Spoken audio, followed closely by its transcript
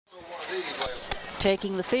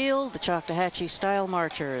Taking the field, the Choctawhatchee style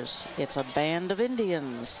marchers. It's a band of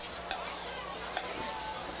Indians.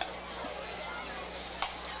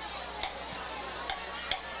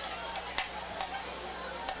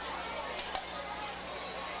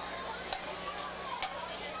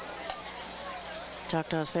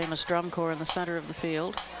 Choctaw's famous drum corps in the center of the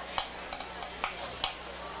field.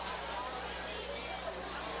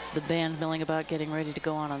 The band milling about, getting ready to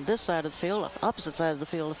go on this side of the field. Opposite side of the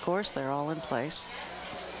field, of course, they're all in place.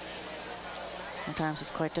 Sometimes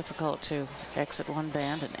it's quite difficult to exit one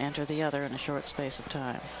band and enter the other in a short space of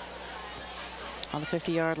time. On the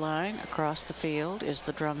 50-yard line, across the field, is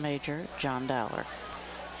the drum major, John Dowler.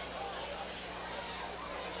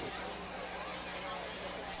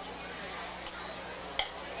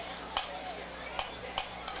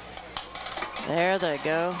 There they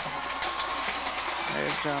go.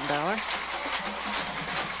 There's John Dowler.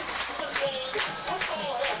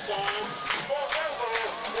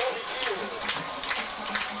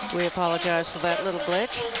 We apologize for that little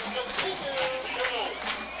glitch.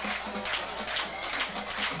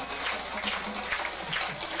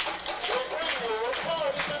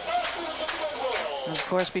 And of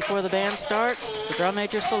course, before the band starts, the drum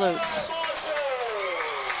major salutes.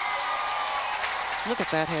 Look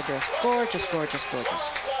at that headdress. Gorgeous, gorgeous,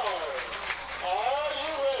 gorgeous.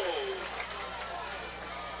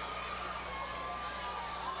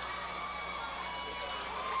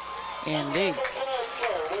 Indeed.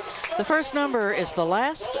 The first number is The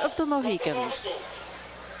Last of the Mohicans.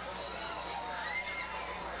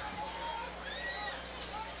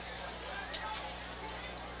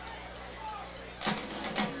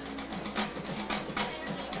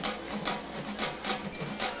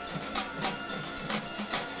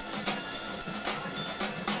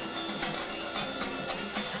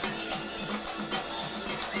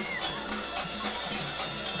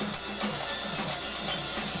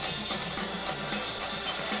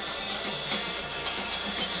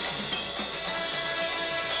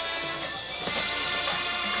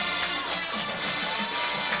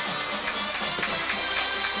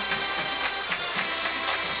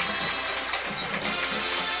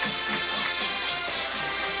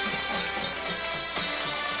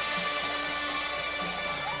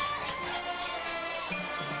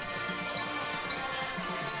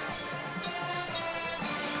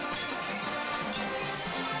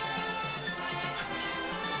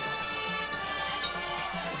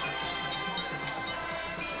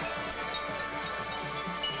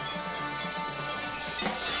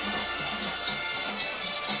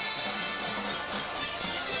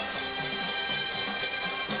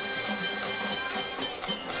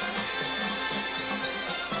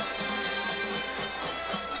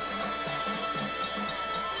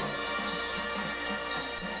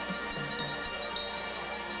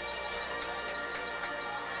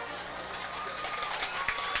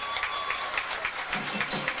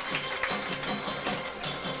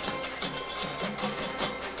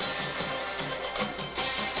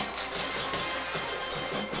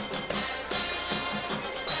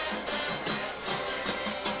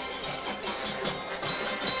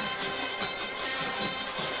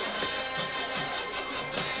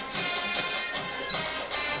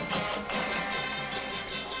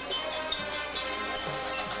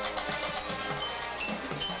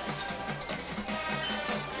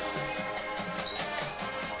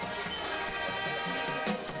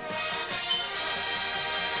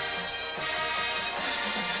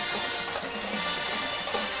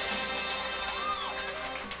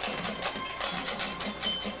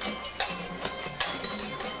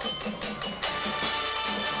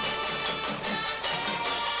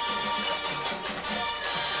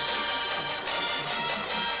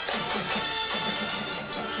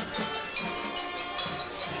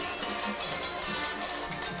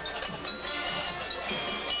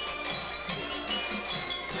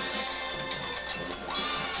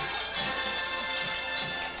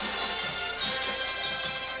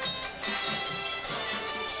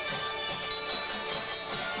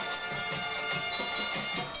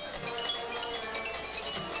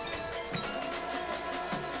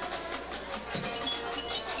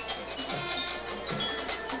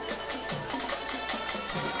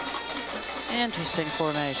 Interesting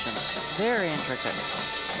formation. Very intricate.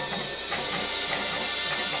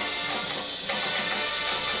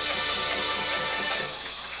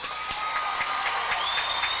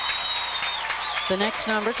 The next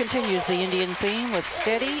number continues the Indian theme with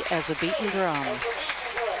Steady as a Beaten Drum.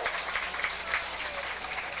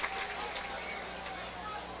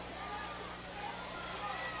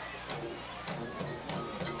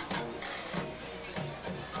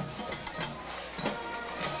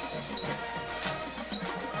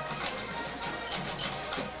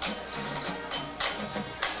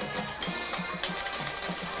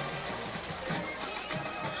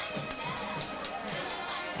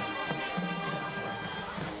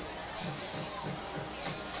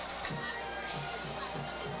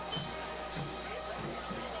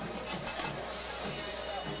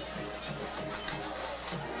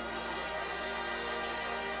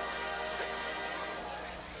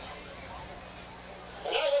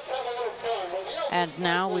 And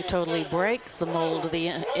now we totally break the mold of the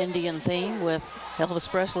Indian theme with Elvis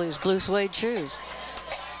Presley's Blue Suede Shoes.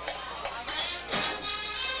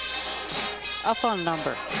 A fun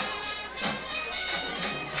number.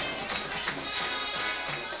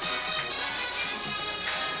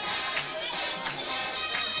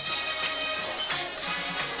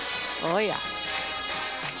 Oh yeah.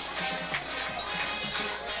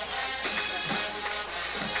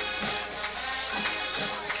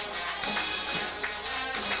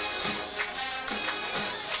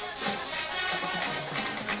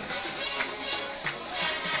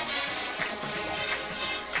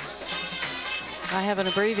 I have an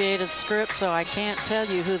abbreviated script, so I can't tell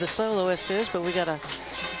you who the soloist is, but I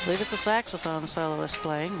believe it's a saxophone soloist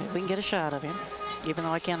playing. Maybe we can get a shot of him. Even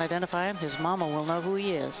though I can't identify him, his mama will know who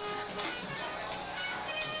he is.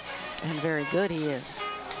 And very good he is.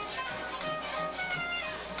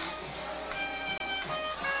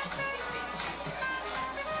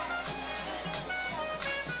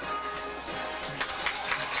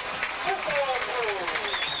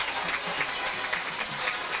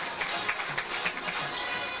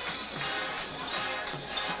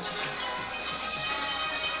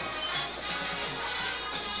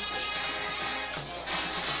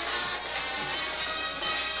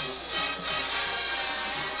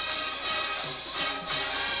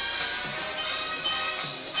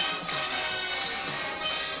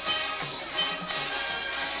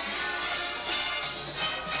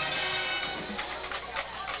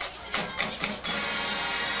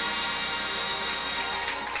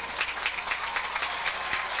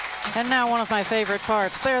 And now one of my favorite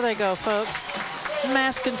parts. There they go, folks.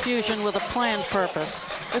 Mass confusion with a planned purpose.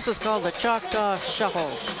 This is called the Choctaw Shuffle.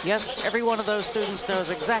 Yes, every one of those students knows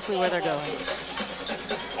exactly where they're going.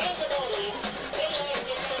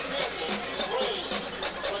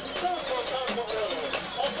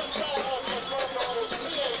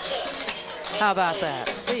 How about that?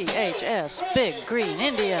 CHS, Big Green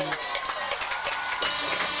Indian.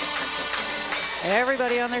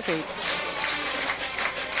 Everybody on their feet.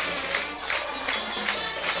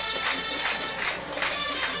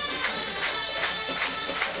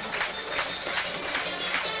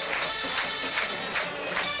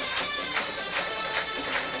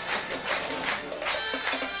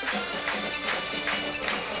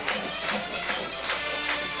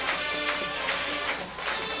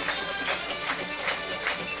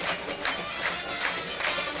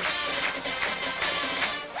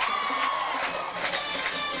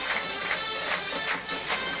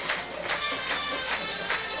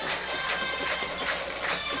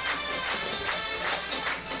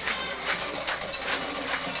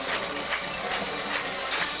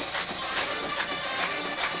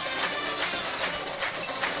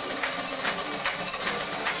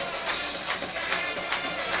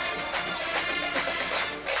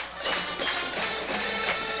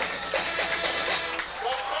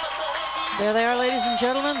 There they are, ladies and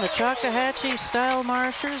gentlemen, the Choctawhatchee Style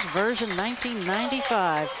Marchers, version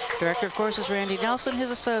 1995. Director, of course, is Randy Nelson. His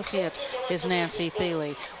associate is Nancy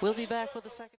Thiele. We'll be back with the second.